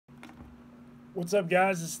What's up,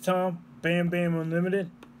 guys? This is Tom, Bam Bam Unlimited,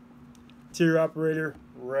 tier operator,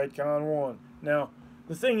 Redcon 1. Now,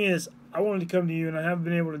 the thing is, I wanted to come to you, and I haven't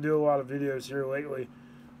been able to do a lot of videos here lately,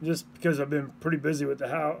 just because I've been pretty busy with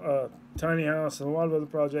the tiny house and a lot of other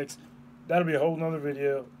projects. That'll be a whole nother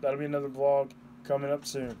video. That'll be another vlog coming up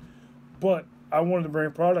soon. But I wanted to bring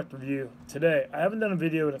a product review today. I haven't done a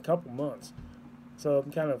video in a couple months, so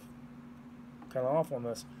I'm kind of off on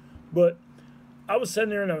this. But I was sitting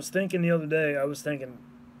there and I was thinking the other day,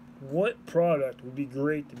 what product would be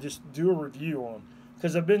great to just do a review on?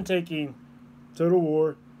 Because I've been taking Total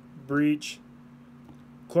War, Breach,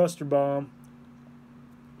 Cluster Bomb,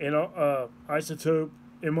 and Isotope,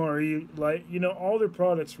 MRE, all their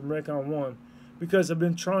products from Redcon 1, because I've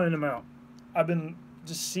been trying them out. I've been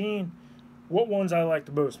just seeing what ones I like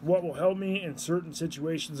the most, what will help me in certain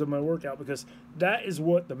situations of my workout, because that is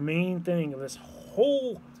what the main thing of this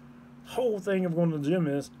whole thing of going to the gym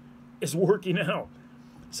is working out.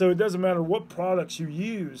 So it doesn't matter what products you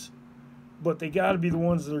use, but they got to be the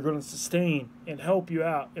ones that are going to sustain and help you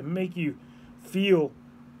out and make you feel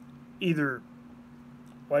either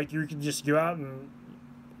like you can just go out and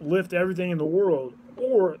lift everything in the world,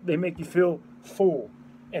 or they make you feel full.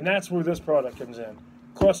 And that's where this product comes in.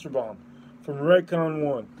 Cluster Bomb from Redcon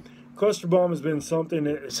 1. Cluster Bomb has been something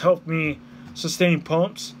that has helped me sustain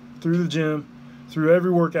pumps through the gym, through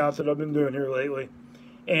every workout that I've been doing here lately.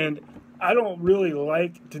 And I don't really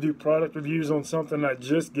like to do product reviews on something I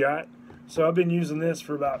just got. So I've been using this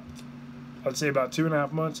for I'd say about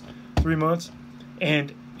 2.5 months, 3 months.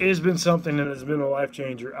 And it has been something that has been a life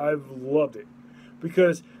changer. I've loved it.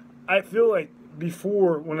 Because I feel like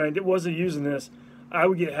before, when I wasn't using this, I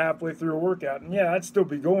would get halfway through a workout. And yeah, I'd still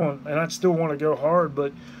be going, and I'd still want to go hard.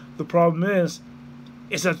 But the problem is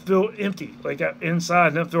I feel empty, like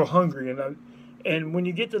inside, and I feel hungry. And when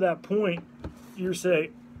you get to that point, you say,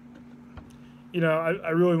 I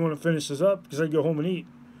really want to finish this up because I go home and eat.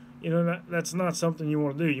 That's not something you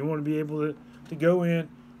want to do. You want to be able to go in,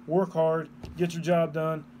 work hard, get your job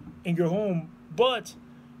done, and go home. But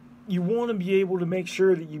you want to be able to make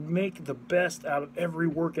sure that you make the best out of every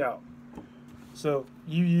workout. So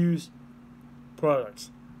you use products,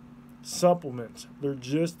 supplements. They're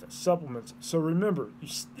just supplements. So remember, you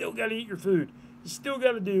still got to eat your food. You still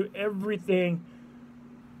got to do everything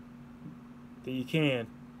that you can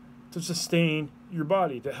to sustain your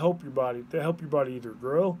body, to help your body either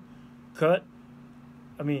grow, cut.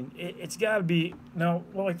 I mean, it's got to be, now,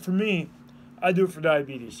 like for me, I do it for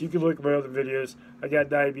diabetes. You can look at my other videos. I got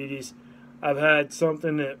diabetes. I've had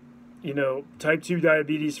something that, type 2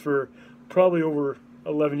 diabetes for probably over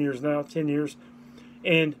 11 years now, 10 years.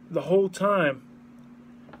 And the whole time,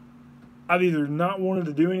 I've either not wanted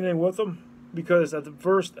to do anything with them, because at the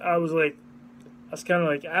first I was kind of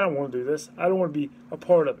like, I don't want to do this. I don't want to be a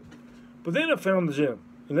part of it. But then I found the gym.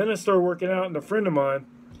 And then I started working out, and a friend of mine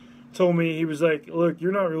told me, he was like, look,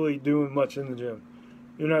 you're not really doing much in the gym.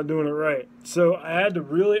 You're not doing it right. So I had to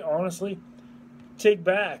really, honestly, take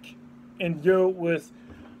back and go with,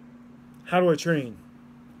 how do I train?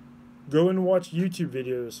 Go and watch YouTube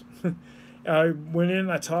videos. I went in,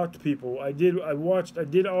 I talked to people. I did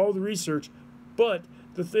all the research. But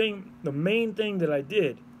the main thing that I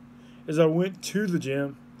did is I went to the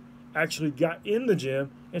gym, actually got in the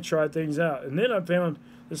gym, and tried things out. And then I found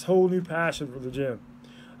this whole new passion for the gym.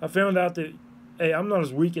 I found out that, hey, I'm not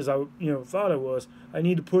as weak as I thought I was. I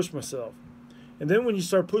need to push myself. And then when you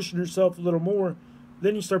start pushing yourself a little more,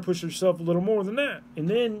 then you start pushing yourself a little more than that. And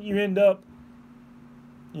then you end up,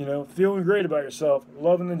 feeling great about yourself,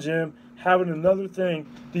 loving the gym, having another thing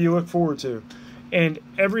that you look forward to. And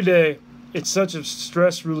every day, it's such a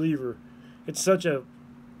stress reliever.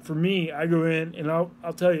 For me, I go in, and I'll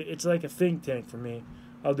tell you, it's like a think tank for me.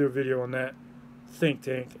 I'll do a video on that, think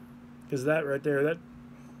tank, because that right there, that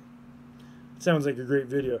sounds like a great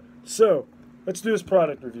video. So, let's do this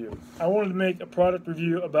product review. I wanted to make a product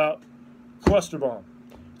review about Cluster Bomb.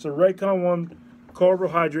 It's a Redcon 1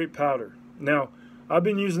 carbohydrate powder. Now, I've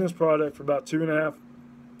been using this product for about 2.5,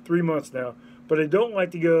 3 months now, but I don't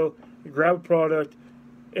like to go and grab a product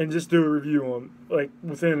and just do a review on,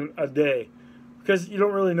 within a day, because you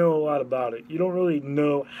don't really know a lot about it. You don't really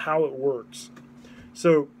know how it works.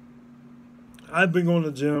 So I've been going to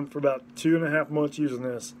the gym for about 2.5 months using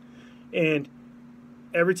this, and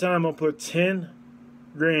every time I'll put 10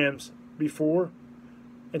 grams before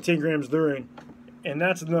and 10 grams during, and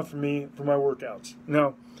that's enough for me for my workouts.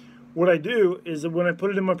 Now, what I do is that when I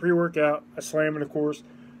put it in my pre-workout, I slam it, of course,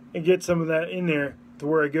 and get some of that in there to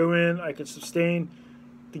where I go in, I can sustain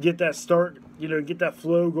to get that start, get that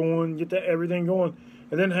flow going, get that everything going.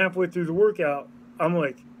 And then halfway through the workout, I'm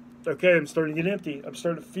like, okay, I'm starting to get empty. I'm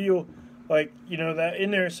starting to feel like, you know, that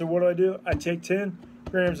in there. So what do? I take 10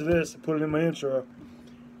 grams of this and put it in my intro,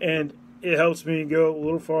 and it helps me go a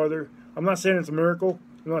little farther. I'm not saying it's a miracle.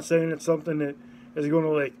 I'm not saying it's something that is going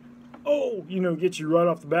to, like, oh, you know, get you right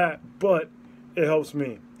off the bat, but it helps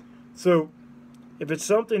me. So if it's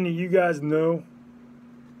something that you guys know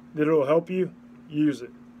that it'll help you, use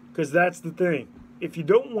it. Because that's the thing. If you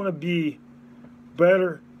don't want to be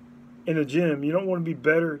better in the gym, you don't want to be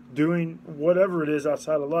better doing whatever it is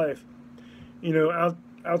outside of life, you know,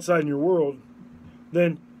 outside in your world,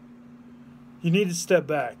 then you need to step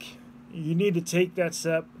back. You need to take that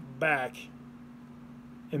step back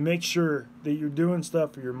and make sure that you're doing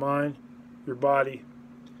stuff for your mind, your body,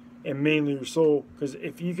 and mainly your soul. Because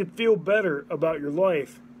if you could feel better about your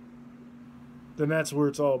life, then that's where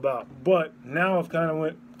it's all about. But now I've kind of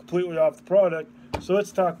went completely off the product, so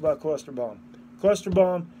let's talk about Cluster Bomb. Cluster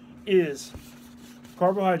Bomb is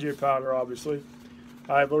carbohydrate powder, obviously.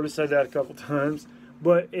 I've already said that a couple times.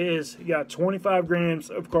 But it is, you got 25 grams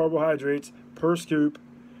of carbohydrates per scoop.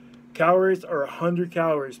 Calories are 100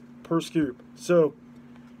 calories per scoop. So,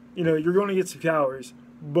 you know, you're going to get some calories.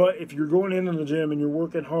 But if you're going into the gym and you're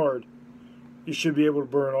working hard, you should be able to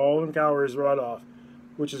burn all them calories right off,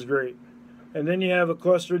 which is great. And then you have a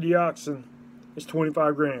cluster dioxin. It's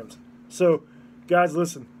 25 grams. So, guys,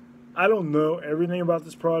 listen. I don't know everything about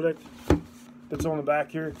this product that's on the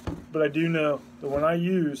back here, but I do know that when I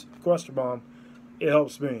use Cluster Bomb, it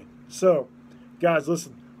helps me. So, guys,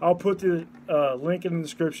 listen. I'll put the link in the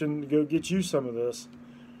description to go get you some of this.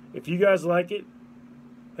 If you guys like it,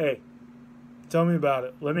 hey, tell me about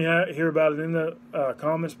it. Let me hear about it in the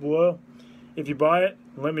comments below. If you buy it,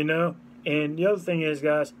 let me know. And the other thing is,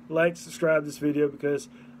 guys, like, subscribe to this video because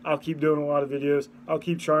I'll keep doing a lot of videos. I'll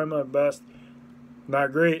keep trying my best.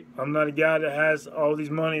 Not great. I'm not a guy that has all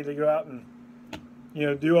these money to go out and, you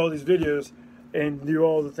know, do all these videos and do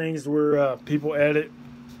all the things where people edit,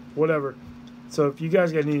 whatever. So if you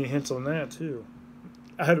guys got any hints on that too,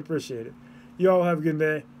 I'd appreciate it. You all have a good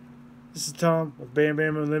day. This is Tom with Bam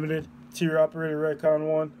Bam Unlimited, Tier Operator Redcon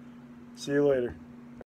 1. See you later.